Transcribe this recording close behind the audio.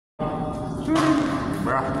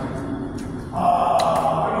bro.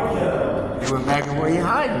 Oh, you went back and where you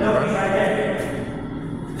hiding, bro?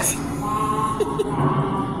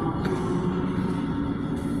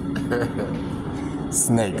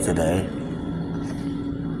 Snake today.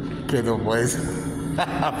 Get them boys.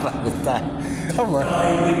 I'm about to die. I'm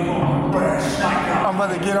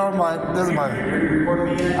about to get on my. This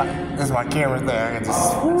is my camera there. I can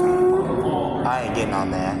just. I ain't getting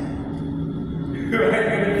on that.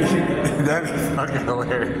 That'd be fucking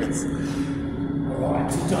hilarious. Alright,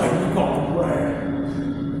 today we've got the rare.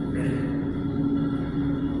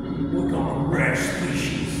 We've got a rare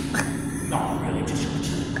species. Not really just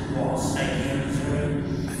raw sapiens.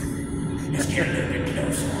 Let's get a little bit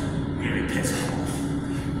closer. Really piss off.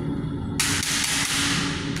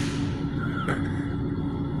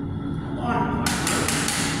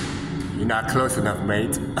 You're not close enough,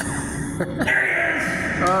 mate. There he is!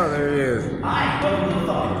 Oh, there he is. Hi, welcome to the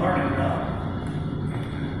fucking party, bro.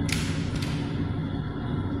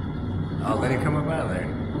 Oh, let him come up out of there.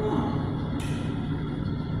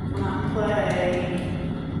 Not play.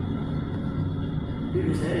 Dude,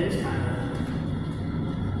 his head is kind of.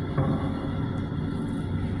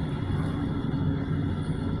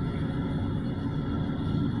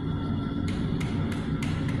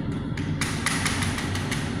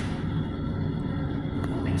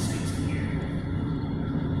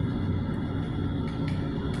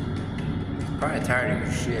 Probably tired of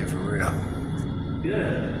your shit, for real.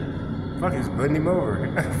 Good. Fuck, he's putting him over.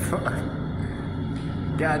 Fuck.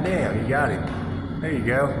 Goddamn, you got him. There you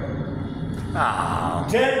go. Ah.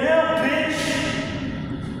 Dead now,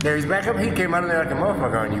 bitch! There, he's back up. He came out of there like a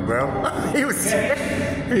motherfucker on you, bro. He was.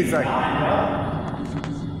 He's like. I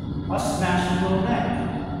smashed his little neck.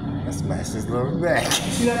 I smashed his little neck. You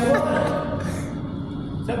see that blood?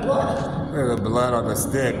 Is that blood? There's the blood on the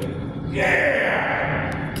stick.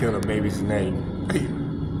 Yeah! Killed a baby snake. You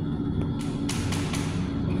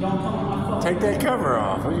don't come on my phone. Take that cover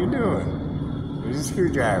off. What are you doing? There's a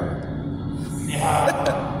screwdriver.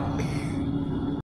 Yeah.